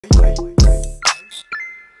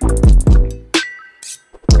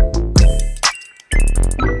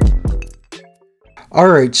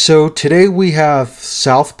Alright, so today we have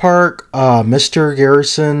South Park, Mr.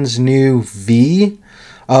 Garrison's new V.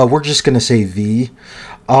 We're just gonna say V.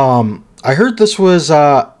 I heard this was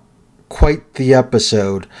quite the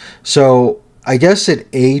episode. So I guess it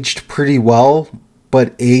aged pretty well,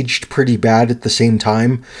 but aged pretty bad at the same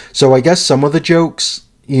time. So I guess some of the jokes,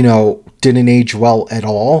 you know, didn't age well at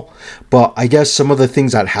all. But I guess some of the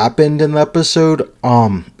things that happened in the episode,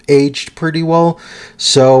 aged pretty well.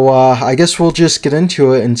 So I guess we'll just get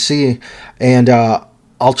into it and see. And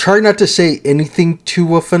I'll try not to say anything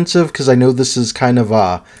too offensive because I know this is kind of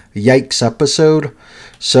a yikes episode.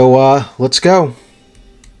 So let's go.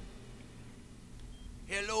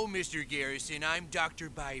 Hello, Mr. Garrison. I'm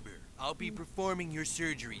Dr. Biber. I'll be performing your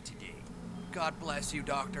surgery today. God bless you,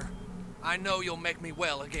 Doctor. I know you'll make me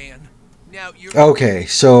well again. Now you're... Okay,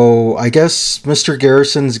 so I guess Mr.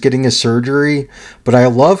 Garrison's getting a surgery, but I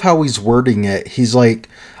love how he's wording it. He's like,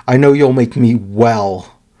 I know you'll make me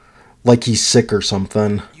well. Like he's sick or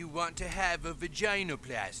something. You want to have a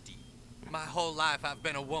vaginoplasty. My whole life I've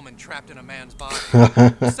been a woman trapped in a man's body.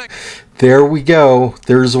 There we go.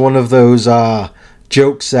 There's one of those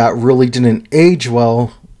jokes that really didn't age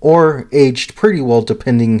well, or aged pretty well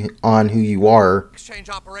depending on who you are. Exchange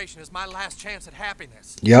operation is my last chance at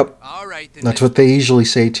happiness. Yep. All right, then. That's what they usually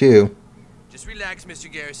say too. Just relax,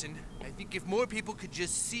 Mr. Garrison. I think if more people could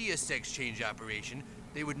just see a sex change operation,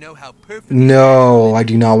 they would know how perfect. No, I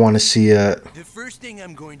do not want to see it. The first thing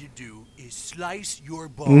I'm going to do is slice your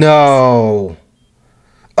balls. No.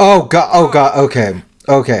 Oh god. Oh god. Okay.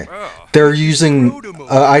 Okay. They're using.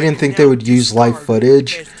 I didn't think they would use live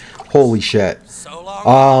footage. Holy shit.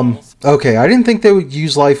 Okay, I didn't think they would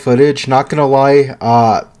use live footage, not gonna lie.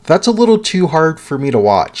 That's a little too hard for me to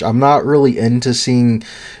watch. I'm not really into seeing,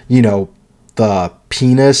 you know, the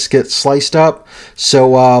penis get sliced up.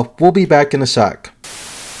 So, we'll be back in a sec.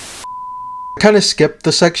 I kind of skipped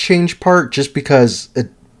the sex change part just because,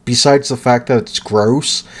 besides the fact that it's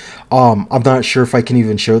gross, I'm not sure if I can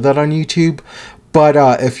even show that on YouTube. But,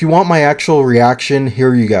 if you want my actual reaction,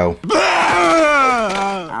 here you go.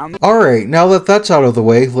 Alright, now that that's out of the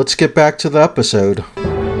way, let's get back to the episode.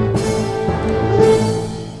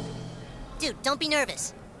 Dude, don't be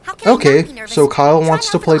nervous. Okay, so Kyle wants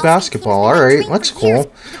to play basketball. Alright, that's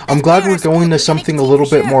cool. I'm glad we're going to something a little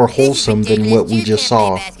bit more wholesome than what we just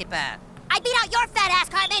saw. I beat out your fat ass,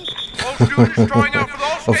 Cartman!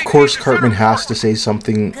 Of course Cartman has to say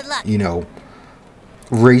something, you know,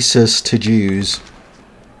 racist to Jews.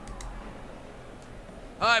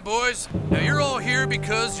 Hi, boys. Now you're all here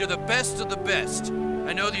because you're the best of the best.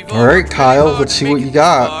 I know that you've all right, Kyle, let's see what you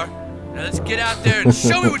got. Now let's get out there and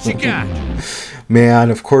show me what you got.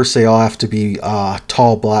 Man, of course they all have to be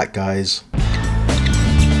tall black guys.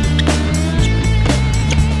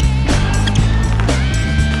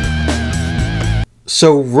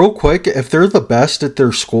 So, real quick, if they're the best at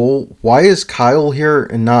their school, why is Kyle here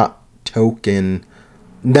and not Token?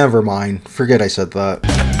 Never mind. Forget I said that.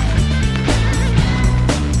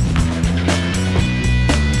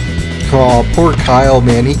 Oh, poor Kyle,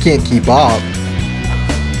 man. He can't keep up.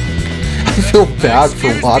 I feel bad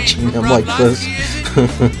for watching him like this.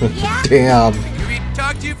 Damn.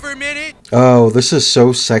 Talk to you for a minute. Oh, this is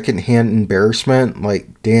so secondhand embarrassment.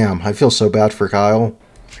 Like, damn. I feel so bad for Kyle.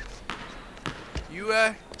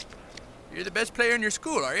 You're the best player in your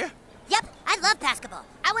school, are you? Yep, I love basketball.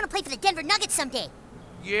 I want to play for the Denver Nuggets someday.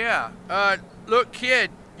 Yeah. Look,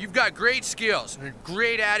 kid, you've got great skills and a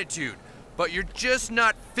great attitude. But you're just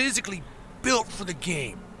not physically built for the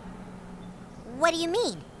game. What do you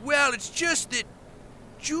mean? Well, it's just that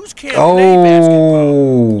Jews can't play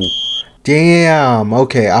basketball. Damn.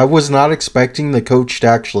 Okay, I was not expecting the coach to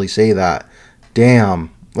actually say that.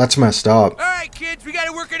 Damn, that's messed up. All right, kids, we got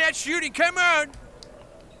to work on that shooting. Come on.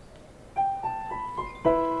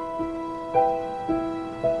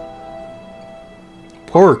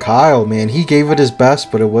 Poor Kyle, man. He gave it his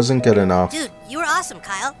best, but it wasn't good enough. Dude, you were awesome,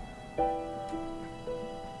 Kyle.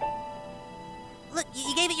 Look,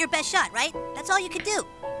 you gave it your best shot, right? That's all you could do.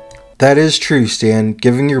 That is true, Stan.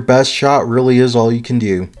 Giving your best shot really is all you can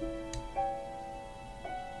do.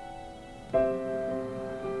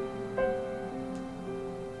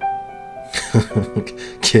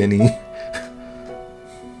 Kenny.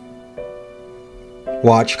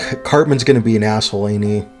 Watch, Cartman's gonna be an asshole, ain't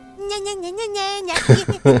he?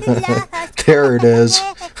 There it is.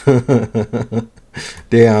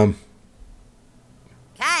 Damn.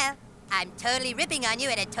 Kyle, I'm totally ripping on you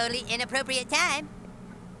at a totally inappropriate time.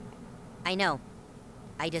 I know.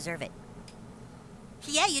 I deserve it.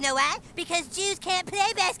 Yeah, you know why? Because Jews can't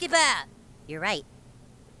play basketball. You're right.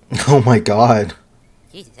 Oh my god.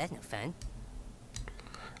 Jesus, that's no fun.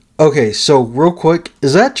 Okay, so real quick,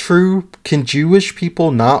 is that true? Can Jewish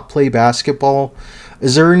people not play basketball?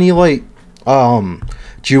 Is there any, like,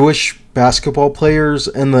 Jewish basketball players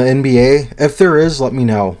in the NBA? If there is, let me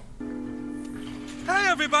know. Hey,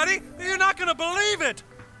 everybody! You're not gonna believe it!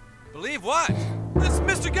 Believe what? It's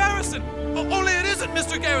Mr. Garrison! Only it isn't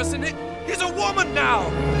Mr. Garrison! He's a woman now!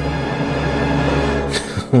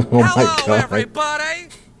 Oh my Hello, god. everybody!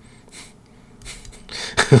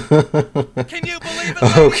 Can you believe it,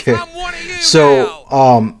 ladies? Okay. I'm one of you So,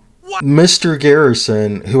 now. What? Mr.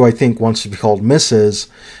 Garrison, who I think wants to be called Mrs.,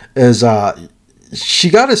 is, she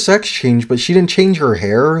got a sex change, but she didn't change her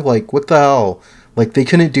hair? Like, what the hell? Like, they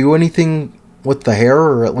couldn't do anything with the hair,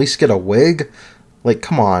 or at least get a wig? Like,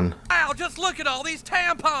 come on. Wow, just look at all these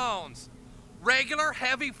tampons! Regular,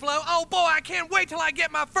 heavy flow. Oh boy, I can't wait till I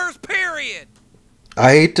get my first period!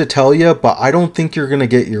 I hate to tell you, but I don't think you're gonna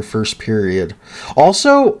get your first period.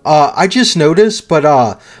 Also, I just noticed, but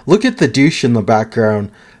look at the douche in the background.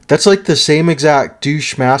 That's like the same exact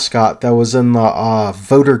douche mascot that was in the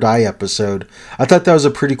Vote or Die episode. I thought that was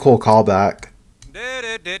a pretty cool callback.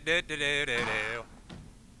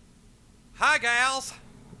 Hi, gals.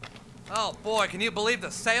 Oh boy, can you believe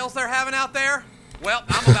the sales they're having out there? Well,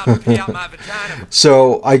 I'm about to pee out my vagina.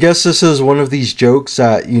 So, I guess this is one of these jokes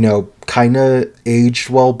that, you know, kind of aged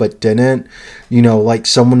well, but didn't. You know, like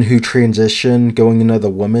someone who transitioned going into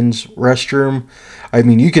the women's restroom. I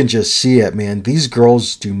mean, you can just see it, man. These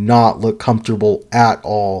girls do not look comfortable at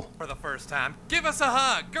all. For the first time, give us a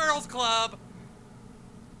hug, girls club.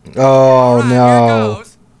 Oh, All right, no. here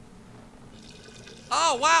goes.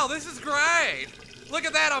 Oh, wow, this is great. Look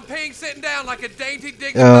at that, I'm peeing sitting down like a dainty,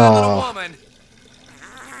 dignified little woman.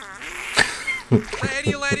 Hey, any of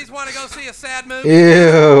you ladies want to go see a sad movie?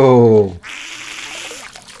 Ew.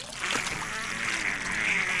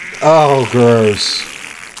 Oh, gross.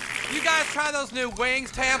 You guys try those new wings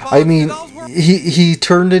tampons? I mean, Those were- he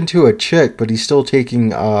turned into a chick, but he's still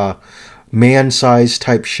taking man-sized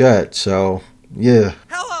type shit, so, yeah.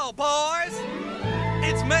 Hello, boys.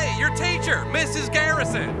 It's me, your teacher, Mrs.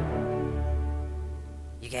 Garrison.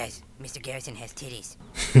 You guys, Mr. Garrison has titties.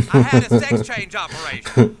 I had a sex change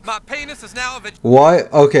operation. My penis is now a vagina.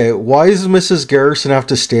 Why does Mrs. Garrison have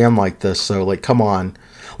to stand like this, though? Like, come on.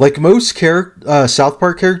 Like, most South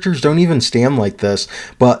Park characters don't even stand like this,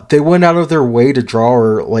 but they went out of their way to draw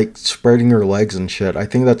her, like, spreading her legs and shit. I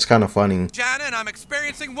think that's kind of funny. And I'm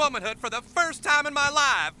experiencing womanhood for the first time in my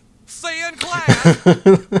life. See you in class.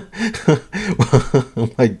 Oh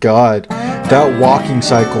my god. That walking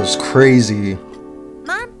cycle's crazy.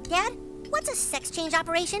 Mom, Dad, what's a sex change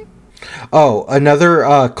operation? Oh, another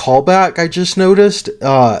callback I just noticed.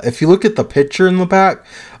 If you look at the picture in the back,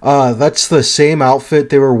 that's the same outfit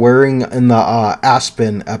they were wearing in the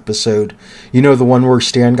Aspen episode. You know, the one where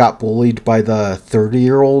Stan got bullied by the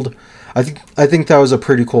 30-year-old? I think that was a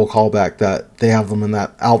pretty cool callback that they have them in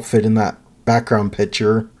that outfit in that background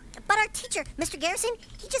picture. But our teacher, Mr. Garrison,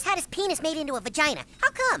 he just had his penis made into a vagina. How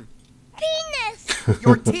come? Penis!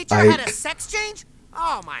 Your teacher had a Ike. sex change?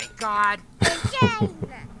 Oh my god. Vagina!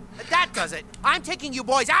 That does it. I'm taking you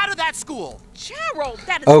boys out of that school. Gerald,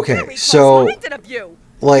 that is Okay, very so, close-minded of you.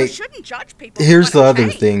 like, You shouldn't judge people. Here's for the what other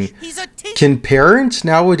change. thing. He's a teacher. Can parents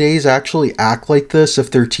nowadays actually act like this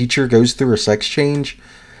if their teacher goes through a sex change?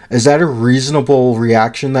 Is that a reasonable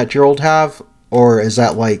reaction that Gerald have? Or is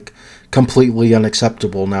that, like, completely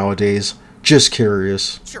unacceptable nowadays? Just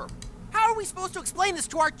curious. How are we supposed to explain this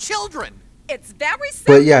to our children? It's very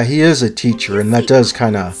simple. But yeah, he is a teacher, and that does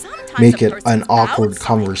kind of Sometimes make a it an person's awkward outside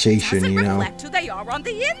conversation, doesn't you know? reflect who they are on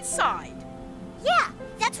the inside. Yeah,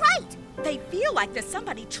 that's right. They feel like there's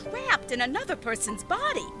somebody trapped in another person's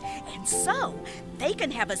body. And so, they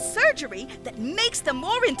can have a surgery that makes them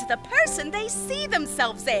more into the person they see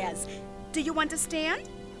themselves as. Do you understand?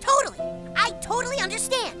 Totally. I totally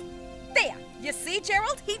understand. There. You see,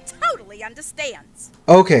 Gerald? He totally understands.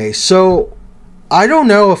 Okay, so I don't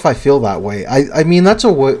know if I feel that way. I mean, that's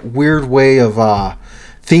a weird way of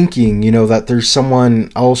thinking, you know, that there's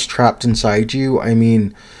someone else trapped inside you. I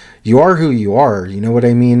mean, you are who you are, you know what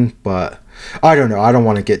I mean? But I don't know. I don't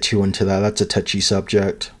want to get too into that. That's a touchy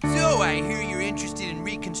subject. So I hear you're interested in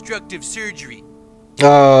reconstructive surgery.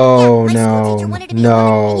 Oh, yeah, my school teacher no. wanted to be a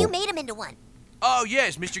woman, and you No. made him into one. Oh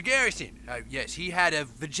yes, Mr. Garrison. Yes, he had a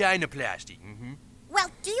vaginoplasty. Well,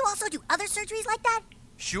 do you also do other surgeries like that?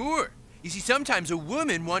 Sure. You see, sometimes a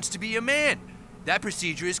woman wants to be a man. That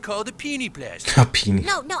procedure is called a peniplasty. A penis.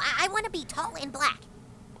 No, I want to be tall and black.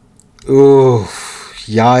 Ooh,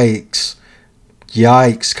 yikes.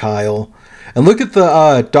 Yikes, Kyle. And look at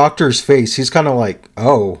the doctor's face. He's kind of like,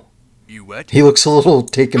 oh. You what? He looks a little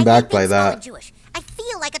taken I back hate by being small and that. Jewish. I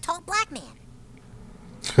feel like a tall black man.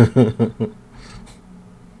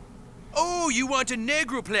 Oh, you want a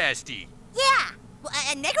negroplasty? Yeah, well,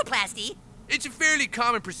 a negroplasty. It's a fairly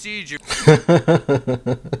common procedure.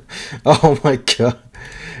 Oh my god.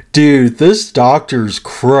 Dude, this doctor's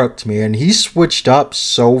crooked, man. He switched up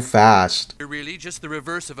so fast. Really, just the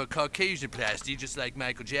reverse of a Caucasianplasty, just like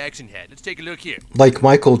Michael Jackson had. Let's take a look here. Like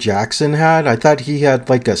Michael Jackson had? I thought he had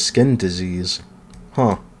like a skin disease.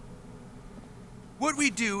 Huh. What we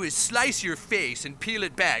do is slice your face and peel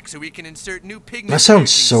it back so we can insert new pigment. That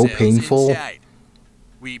sounds so painful. Inside.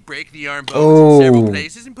 We break the arm bones in several Oh.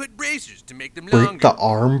 places and put bracers to make them Break longer. the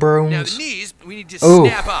arm Now the bones? knees, we need to Oh.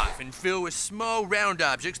 snap off and fill with small round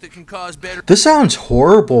objects that can cause better This sounds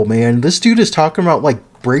horrible, man. This dude is talking about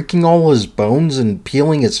like breaking all his bones and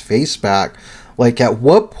peeling his face back. Like, at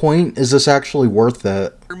what point is this actually worth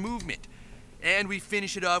it? movement. And we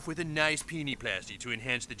finish it off with a nice peniplasty to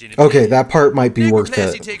enhance the genitalia. Okay, that part might be worth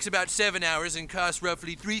Negroplasty it. takes about 7 hours and costs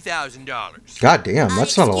roughly $3,000. God damn,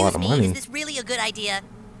 that's not a lot Excuse of me, money. Is this really a good idea?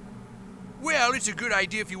 Well, it's a good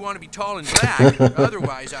idea if you want to be tall and black.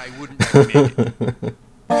 Otherwise, I wouldn't recommend it.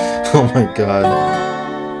 Oh my god.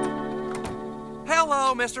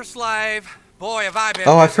 Hello, Mr. Slave. Boy, have I been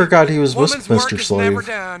Oh, I busy. forgot he was with Woman's work Mr. is never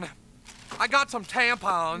Slave. done. I got some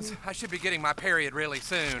tampons. I should be getting my period really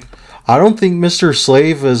soon. I don't think Mr.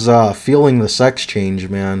 Slave is feeling the sex change,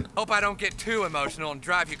 man. Hope I don't get too emotional and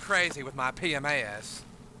drive you crazy with my PMS.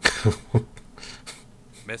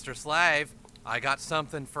 Mr. Slave, I got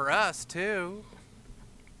something for us, too.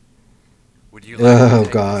 Would you like Oh, to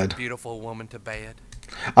take God. this beautiful woman to bed?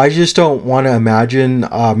 I just don't want to imagine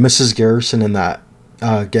Mrs. Garrison in that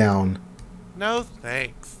gown. No,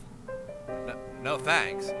 thanks. No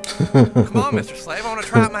thanks. Come on, Mr. Slave, I want to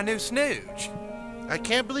try out my new snooge. I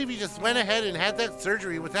can't believe you just went ahead and had that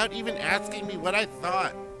surgery without even asking me what I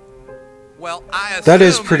thought. Well, I assume That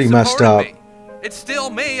is pretty you messed supported up. me. It's still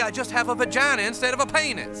me, I just have a vagina instead of a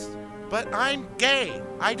penis. But I'm gay.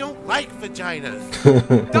 I don't like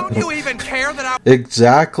vaginas. Don't you even care that I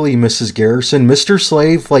Exactly, Mrs. Garrison. Mr.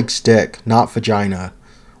 Slave likes dick, not vagina.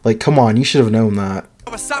 Like, come on, you should have known that.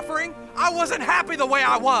 was suffering? I wasn't happy the way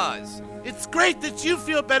I was. It's great that you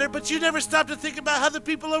feel better, but you never stop to think about how the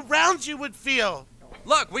people around you would feel.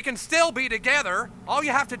 Look, we can still be together. All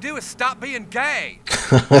you have to do is stop being gay.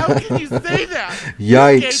 How can you say that? You're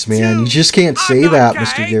Yikes, gay, man. too. You just can't I'm say not that, gay.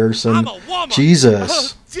 Mr. Garrison. I'm a woman. Jesus.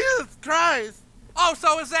 Oh, Jesus Christ. Oh,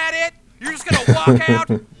 so is that it? You're just gonna walk out?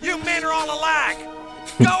 You men are all alike.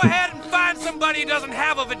 Go ahead and find somebody who doesn't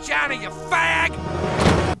have a vagina, you fag.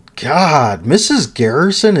 God, Mrs.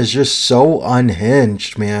 Garrison is just so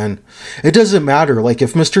unhinged, man. It doesn't matter. Like,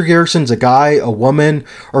 if Mr. Garrison's a guy, a woman,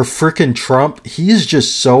 or frickin' Trump, he is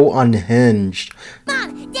just so unhinged.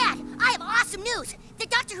 Mom, Dad, I have awesome news. The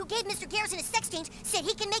doctor who gave Mr. Garrison a sex change said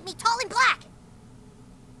he can make me tall and black.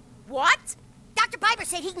 What? Dr. Biber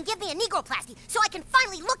said he can give me a negroplasty so I can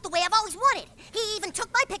finally look the way I've always wanted. He even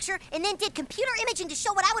took my picture and then did computer imaging to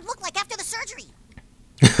show what I would look like after the surgery.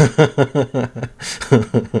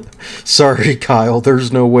 Sorry, Kyle.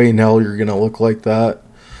 There's no way in hell you're gonna look like that.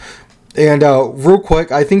 And real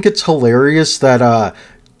quick, I think it's hilarious that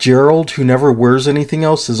Gerald, who never wears anything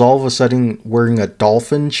else, is all of a sudden wearing a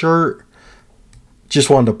dolphin shirt. Just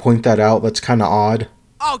wanted to point that out. That's kind of odd.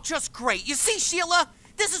 Oh, just great. You see, Sheila?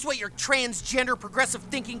 This is what your transgender progressive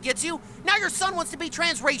thinking gets you. Now your son wants to be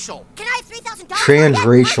transracial. Can I have $3,000?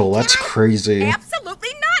 Transracial. That's Can I? crazy. Absolutely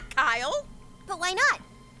not, Kyle. But why not?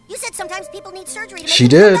 You said sometimes people need surgery to make She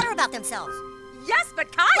them feel did. better about themselves. Yes,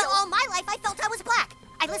 but Kyle. Well, all my life I felt I was black.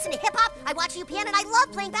 I listen to hip-hop, I watch UPN, and I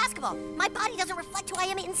love playing basketball. My body doesn't reflect who I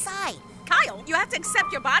am inside. Kyle, you have to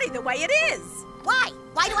accept your body the way it is. Why?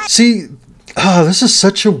 Why do I... See, this is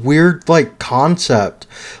such a weird, like, concept.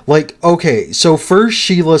 Like, okay, so first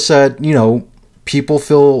Sheila said, you know, people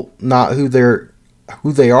feel not who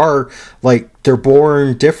they are, like, they're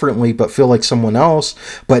born differently but feel like someone else.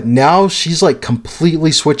 But now she's, like,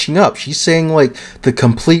 completely switching up. She's saying, like, the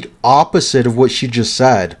complete opposite of what she just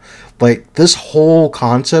said. Like, this whole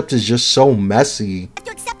concept is just so messy. have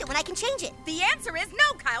to accept it when I can change it? The answer is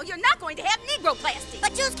no, Kyle. You're not going to have negroplasty.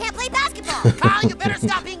 But Jews can't play basketball. Kyle, you better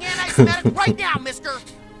stop being anti-Semitic right now, mister.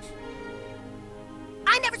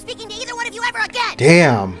 I'm never speaking to either one of you ever again.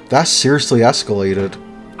 Damn, that's seriously escalated.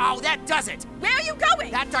 Oh, that does it. Where are you going?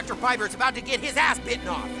 That Dr. Biber is about to get his ass bitten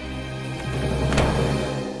off.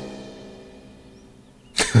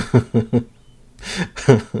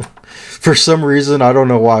 For some reason, I don't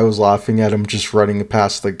know why I was laughing at him just running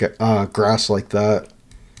past the grass like that.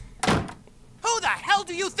 Who the hell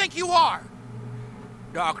do you think you are?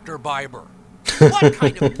 Dr. Biber. What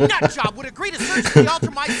kind of nut job would agree to surgically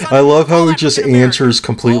alter my son? I love how all he just African-American? answers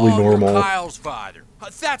completely Oh, normal. you're Kyle's father.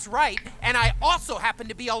 That's right, and I also happen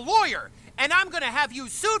to be a lawyer, and I'm gonna have you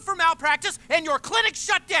sued for malpractice and your clinic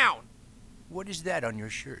shut down. What is that on your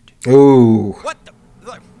shirt? Ooh. What the?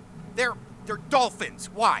 They're dolphins.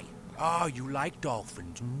 Why? Oh, you like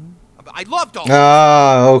dolphins, hmm? I love dolphins.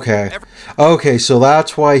 Ah, okay. Okay, so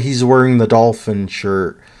that's why he's wearing the dolphin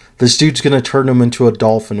shirt. This dude's gonna turn him into a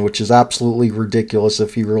dolphin, which is absolutely ridiculous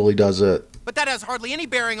if he really does it. But that has hardly any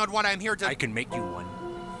bearing on what I'm here to. I can make you one.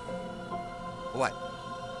 What?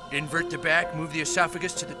 Invert the back, move the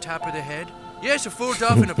esophagus to the top of the head. Yes, a full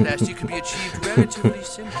dolphinoplasty can be achieved relatively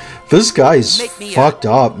simply. This guy's Make me a- fucked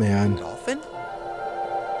up, man. Dolphin?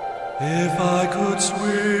 If I could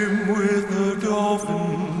swim with the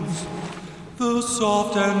dolphins, the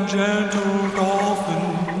soft and gentle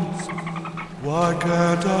dolphins, why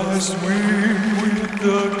can't I swim with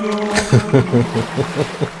the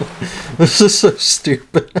dolphins? This is so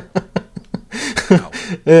stupid.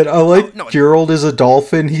 And I like Gerald is a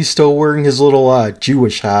dolphin. He's still wearing his little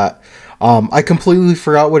Jewish hat. I completely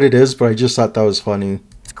forgot what it is, but I just thought that was funny.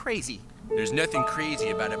 It's crazy. There's nothing crazy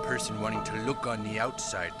about a person wanting to look on the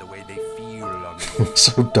outside the way they feel on the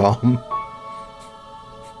So dumb.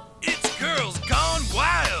 It's Girls Gone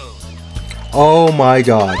Wild. Oh my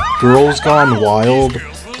god. Girls Gone Wild.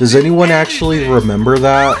 Does anyone actually remember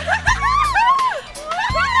that?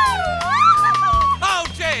 Oh,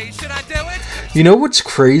 Jay, should I do it? You know what's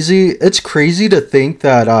crazy? It's crazy to think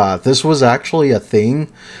that this was actually a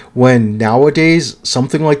thing when nowadays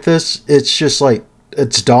something like this, it's just like,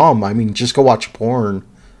 it's dumb. I mean, just go watch porn.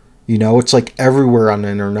 You know, it's like everywhere on the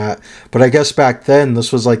internet. But I guess back then,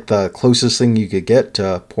 this was like the closest thing you could get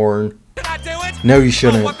to porn. Should I do it? No, you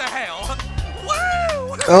shouldn't. Oh, what the hell?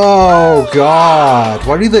 Woo! Oh, God.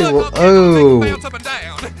 Why do they... Look, Oh, bounce up and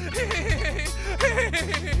down.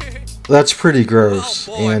 that's pretty gross.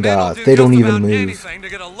 Oh, boy, And men will do they don't just even about move. anything to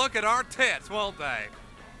get a look at our tits, won't they?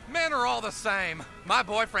 Men are all the same. My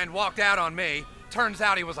boyfriend walked out on me. Turns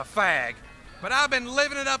out he was a fag. But I've been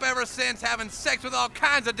living it up ever since, having sex with all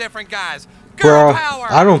kinds of different guys. Girl Bruh, power!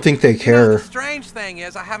 I don't think they You know, care. the strange thing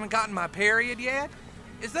is, I haven't gotten my period yet.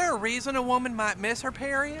 Is there a reason a woman might miss her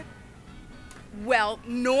period? Well,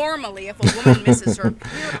 normally if a woman misses her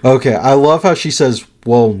period, Okay, I love how she says,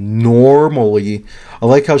 well, normally. I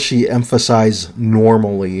like how she emphasized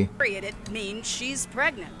normally. it means she's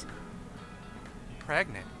pregnant.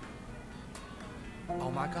 Pregnant?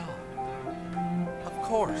 Oh my god. Of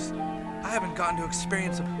course. I haven't gotten to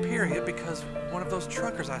experience a period because one of those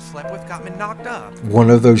truckers I slept with got me knocked up. One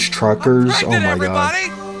of those I'm truckers? Oh pregnant, my god.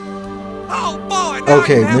 everybody! Oh boy! now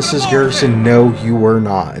Okay, you're having Mrs. a Garrison, morbid. no, you were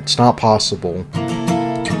not. It's not possible.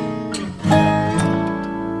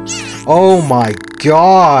 Oh my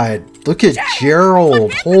god! Look at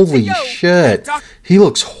Gerald! Holy shit! He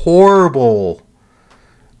looks horrible!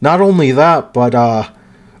 Not only that, but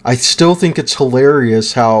I still think it's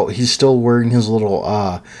hilarious how he's still wearing his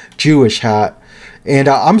little Jewish hat. And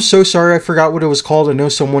I'm so sorry I forgot what it was called. I know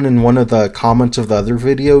someone in one of the comments of the other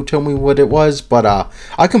video told me what it was, but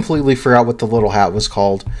I completely forgot what the little hat was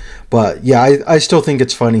called. But yeah, I still think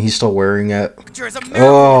it's funny he's still wearing it. Picture is a miracle,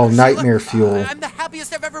 Oh, Sheila. nightmare fuel. I'm the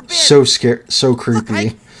happiest I've ever been. So scary, so Look,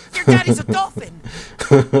 creepy. your daddy's a dolphin.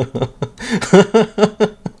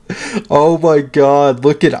 Oh my god,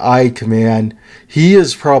 look at Ike, man. He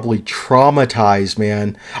is probably traumatized,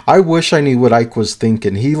 man. I wish I knew what Ike was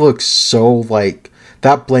thinking. He looks so like...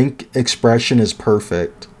 That blank expression is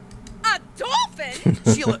perfect. A dolphin?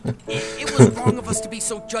 Sheila, it was wrong of us to be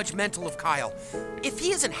so judgmental of Kyle. If he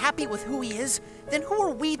isn't happy with who he is, then who are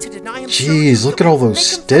we to deny him? Jeez, look at all those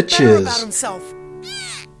stitches. About himself.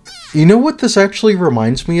 You know what this actually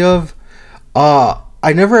reminds me of?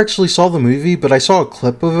 I never actually saw the movie, but I saw a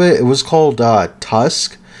clip of it. It was called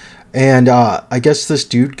Tusk. And I guess this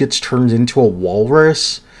dude gets turned into a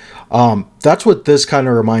walrus. That's what this kind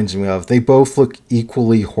of reminds me of. They both look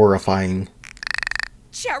equally horrifying.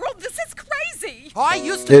 Gerald, this is crazy. Oh, I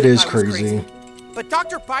used to It think is I was crazy. But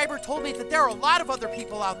Dr. Biber told me that there are a lot of other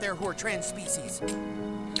people out there who are trans species.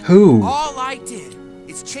 Who? All I did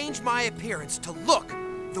is change my appearance to look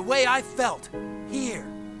the way I felt here.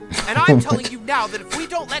 And I'm telling you now that if we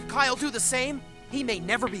don't let Kyle do the same, he may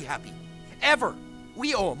never be happy. Ever.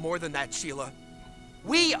 We owe him more than that, Sheila.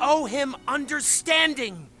 We owe him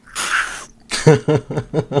understanding.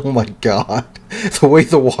 Oh my god. The way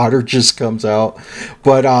the water just comes out.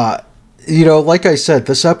 But, you know, like I said,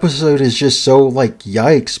 this episode is just so, like,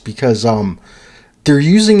 yikes. Because, they're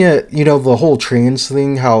using it, you know, the whole trans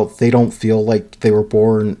thing, how they don't feel like they were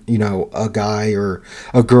born, you know, a guy or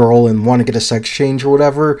a girl and want to get a sex change or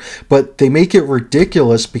whatever, but they make it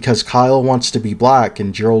ridiculous because Kyle wants to be black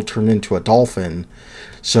and Gerald turned into a dolphin.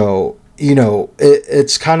 So, you know,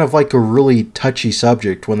 it's kind of like a really touchy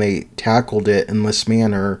subject when they tackled it in this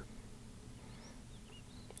manner.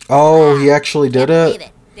 Oh, he actually did it?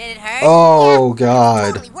 Did it hurt? Oh, yeah,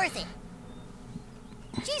 God. Totally worth it.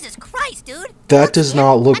 Jesus Christ, dude. That does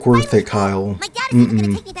not look I'm worth finally it, Kyle. My dad is even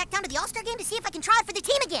gonna take me back down to the All-Star game to see if I can try it for the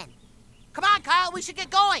team again. Come on, Kyle, we should get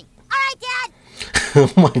going. All right, Dad.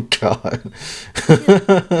 Oh my God. Is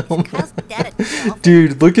Kyle's dad a dolphin?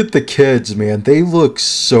 Dude, look at the kids, man. They look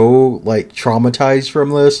so, like, traumatized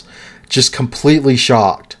from this. Just completely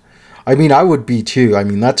shocked. I mean, I would be too. I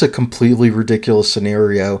mean, that's a completely ridiculous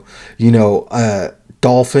scenario. You know, a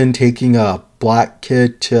dolphin taking a black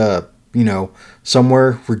kid to, you know,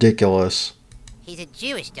 somewhere ridiculous. He's a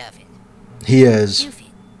Jewish dolphin. He is. Doofy.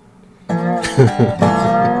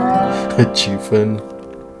 A Jufin.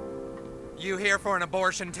 You here for an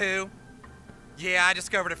abortion too? Yeah, I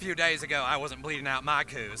discovered a few days ago I wasn't bleeding out my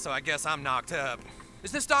coo, so I guess I'm knocked up.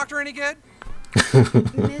 Is this doctor any good?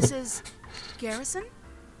 Mrs. Garrison?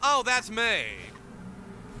 Oh, that's me.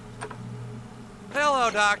 Hello,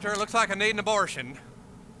 doctor. Looks like I need an abortion.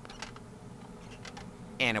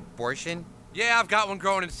 An abortion? Yeah, I've got one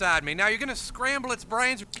growing inside me. Now you're gonna scramble its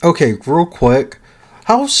brains. Okay, real quick.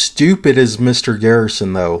 How stupid is Mr.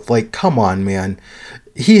 Garrison, though? Like, come on, man.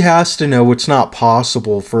 He has to know it's not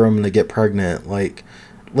possible for him to get pregnant. Like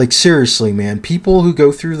seriously, man. People who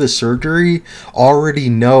go through the surgery already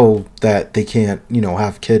know that they can't, you know,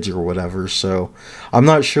 have kids or whatever. So, I'm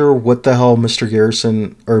not sure what the hell Mr.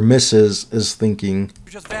 Garrison or Mrs. is thinking.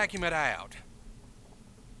 Just vacuum it out.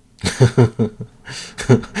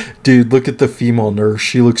 Dude, look at the female nurse.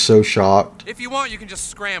 She looks so shocked. If you want, you can just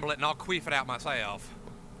scramble it and I'll queef it out myself.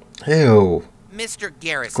 Ew. Mr.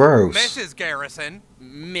 Garrison. Gross. Mrs. Garrison.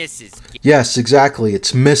 Mrs. Yes, exactly.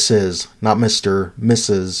 It's Mrs., not Mr.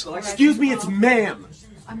 Mrs. Excuse me, it's ma'am.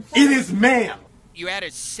 It is ma'am. You had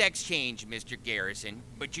a sex change, Mr. Garrison,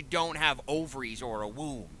 but you don't have ovaries or a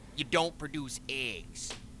womb. You don't produce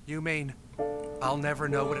eggs. You mean I'll never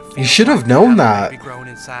know what it feels You should have like known to have a that. baby growing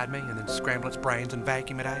inside me and then scramble its brains and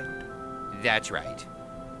vacuum it out? That's right.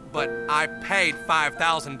 But I paid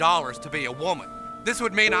 $5,000 to be a woman. This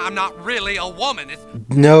would mean I'm not really a woman. It's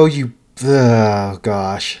No, you... Oh,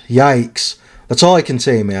 gosh. Yikes. That's all I can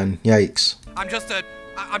say, man. Yikes. I'm just a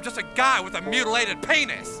guy with a mutilated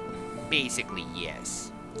penis. Basically,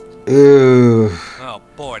 yes. Ooh. Oh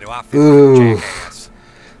boy, do I feel like a jackass.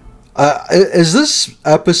 Is this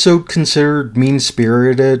episode considered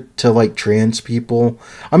mean-spirited to, like, trans people?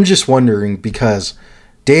 I'm just wondering because,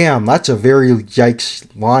 damn, that's a very yikes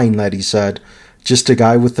line that he said. Just a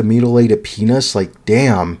guy with a mutilated penis? Like,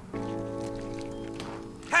 damn.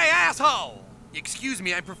 Hey, asshole! Excuse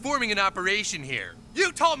me, I'm performing an operation here.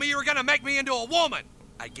 You told me you were gonna make me into a woman.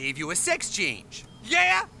 I gave you a sex change.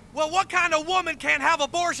 Yeah? Well, what kind of woman can't have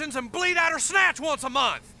abortions and bleed out her snatch once a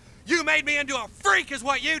month? You made me into a freak is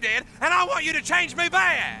what you did, and I want you to change me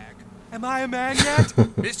back. Am I a man yet?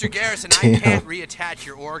 Mr. Garrison, I can't reattach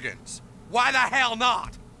your organs. Why the hell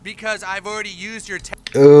not? Because I've already used your...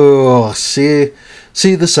 Oh, see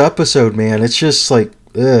this episode, man. It's just like,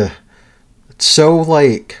 ugh. It's so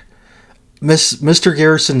like, Mr.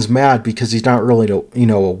 Garrison's mad because he's not really, you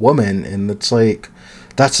know, a woman, and it's like,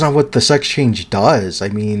 that's not what the sex change does. I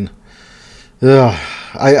mean, ugh.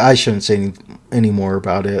 I shouldn't say any more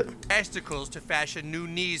about it. Testicles to fashion new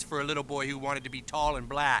knees for a little boy who wanted to be tall and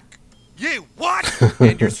black. You what?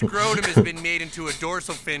 And your scrotum has been made into a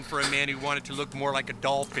dorsal fin for a man who wanted to look more like a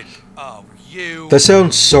dolphin. Oh, you. That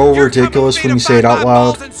sounds so ridiculous when you say it out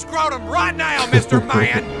loud. And scrotum right now, Mr.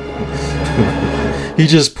 Man. He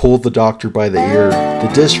just pulled the doctor by the ear.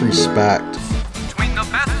 The disrespect. Between the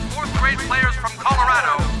best 4th grade players from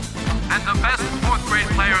Colorado and the best 4th grade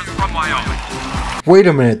players from Wyoming. Wait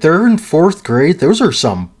a minute, they're in 4th grade? Those are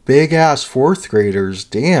some big ass 4th graders.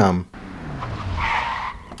 Damn.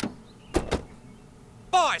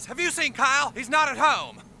 Boys, have you seen Kyle? He's not at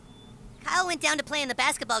home. Kyle went down to play in the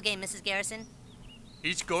basketball game, Mrs. Garrison.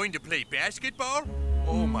 He's going to play basketball?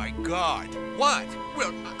 Oh my god. What?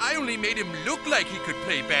 Well, I only made him look like he could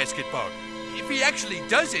play basketball. If he actually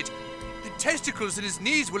does it, the testicles in his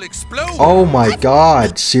knees will explode. Oh my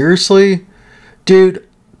god, seriously? Dude,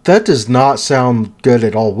 that does not sound good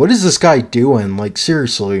at all. What is this guy doing? Like,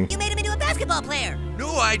 seriously. You made him into a basketball player. No,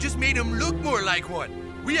 I just made him look more like one.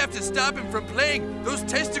 We have to stop him from playing. Those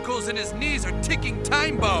testicles in his knees are ticking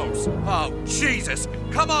time bombs. Oh, Jesus.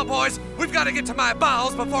 Come on, boys. We've got to get to my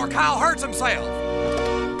balls before Kyle hurts himself.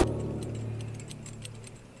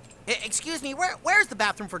 Excuse me, where's the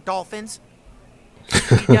bathroom for dolphins?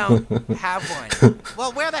 We don't have one.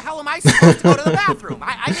 Well, where the hell am I supposed to go to the bathroom?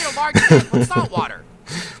 I need a large tank with salt water.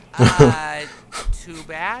 Too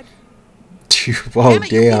bad. Oh, Damn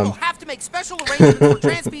it, you damn. people have to make special arrangements for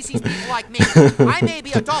trans-species people like me. I may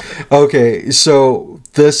be a dolphin. Okay, so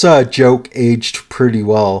this joke aged pretty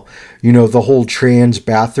well. You know, the whole trans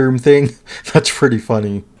bathroom thing. That's pretty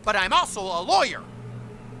funny. But I'm also a lawyer.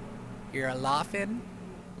 You're a laughing?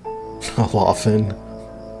 A laughing.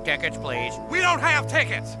 Tickets, please. We don't have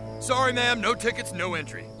tickets. Sorry, ma'am, no tickets, no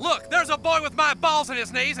entry. Look, there's a boy with my balls in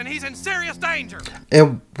his knees, and he's in serious danger.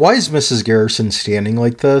 And why is Mrs. Garrison standing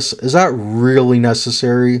like this? Is that really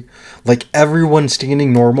necessary? Like, everyone's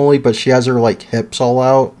standing normally, but she has her, like, hips all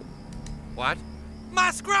out? What? My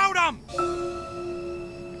scrotum!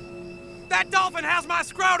 That dolphin has my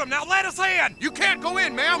scrotum. Now let us in. You can't go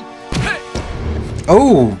in, ma'am. Hey,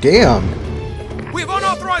 Oh, damn. We have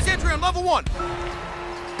unauthorized entry on level 1.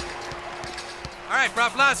 All right,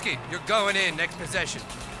 Broflovsky, you're going in next possession.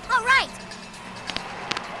 All right.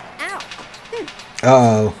 Ow.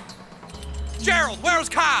 Uh-oh. Gerald, where's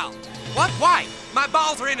Kyle? What? Why? My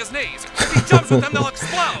balls are in his knees. If he jumps with them, they'll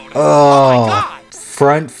explode. Oh my God.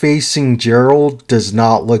 Front-facing Gerald does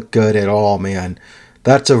not look good at all, man.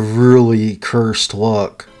 That's a really cursed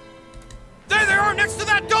look. There they are next to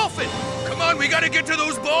that dolphin. Come on, we gotta get to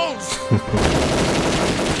those balls.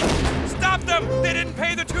 Stop them. They didn't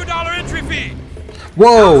pay the $2 entry fee.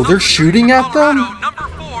 Whoa, they're shooting at them? Number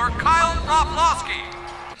 4, Kyle Broflovsky.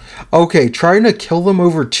 Okay, trying to kill them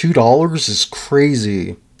over $2 is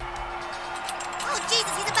crazy. Oh,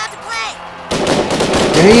 Jesus, he's about to play.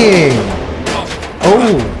 Dang.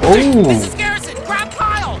 Oh. Mrs. Garrison, grab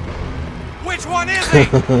Kyle. Which one is he?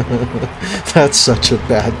 That's such a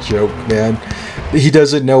bad joke, man. He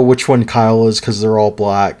doesn't know which one Kyle is because they're all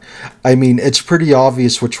black. I mean, it's pretty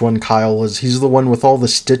obvious which one Kyle is. He's the one with all the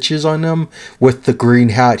stitches on him with the green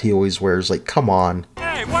hat he always wears. Like, come on.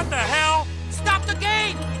 Hey, what the hell? Stop the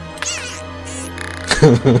game.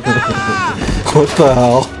 What the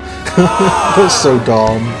hell? That's so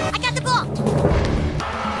dumb. I got the ball.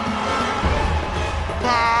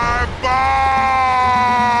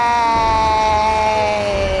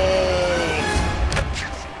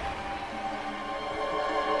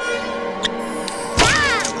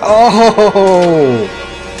 Oh!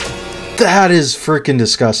 That is freaking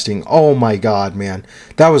disgusting. Oh my god, man.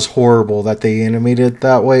 That was horrible that they animated it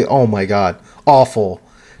that way. Oh my god. Awful.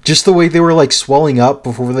 Just the way they were like swelling up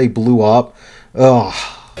before they blew up. Ugh.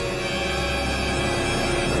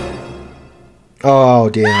 Oh,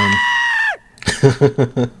 damn.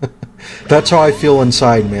 That's how I feel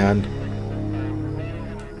inside, man.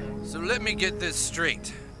 So let me get this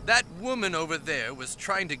straight. That woman over there was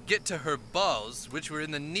trying to get to her balls, which were in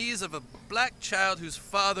the knees of a black child whose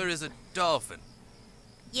father is a dolphin.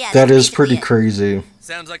 Yeah, That that's is pretty basically crazy.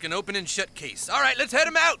 Sounds like an open and shut case. All right, let's head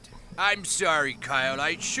him out. I'm sorry, Kyle.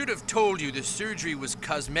 I should have told you the surgery was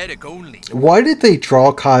cosmetic only. Why did they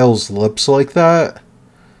draw Kyle's lips like that?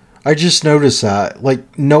 I just noticed that.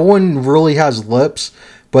 Like, no one really has lips,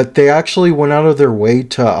 but they actually went out of their way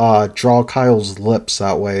to draw Kyle's lips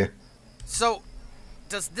that way. So,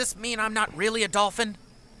 does this mean I'm not really a dolphin?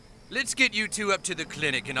 Let's get you two up to the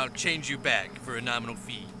clinic and I'll change you back for a nominal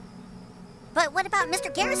fee. But what about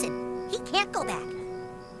Mr. Garrison? He can't go back.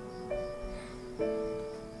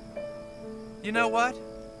 You know what?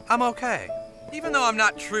 I'm okay. Even though I'm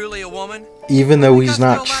not truly a woman. Even though I he's still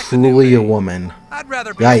not like the new truly a name. woman. I'd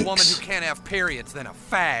rather be a woman Yikes. who can't have periods than a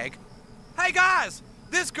fag. Hey guys,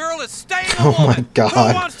 this girl is staying a Oh my woman. God.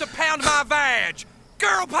 Who wants to pound my vag?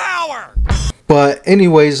 Girl power! But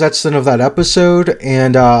anyways, that's the end of that episode.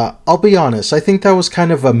 And I'll be honest, I think that was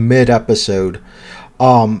kind of a mid-episode.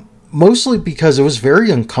 Mostly because it was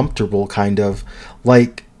very uncomfortable, kind of.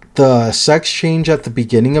 Like, the sex change at the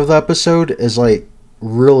beginning of the episode is, like,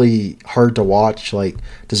 really hard to watch. Like,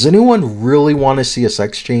 does anyone really want to see a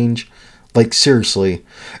sex change? Like, seriously.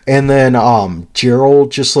 And then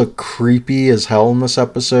Gerald just looked creepy as hell in this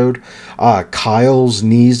episode. Kyle's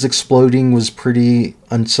knees exploding was pretty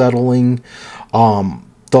unsettling.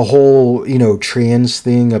 The whole, trans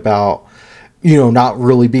thing about, not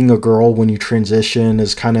really being a girl when you transition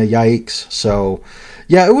is kind of yikes. So,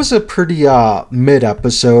 yeah, it was a pretty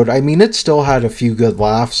mid-episode. I mean, it still had a few good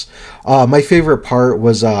laughs. My favorite part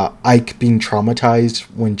was Ike being traumatized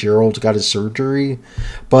when Gerald got his surgery.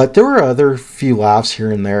 But there were other few laughs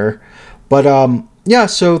here and there. But, yeah,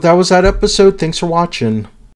 so that was that episode. Thanks for watching.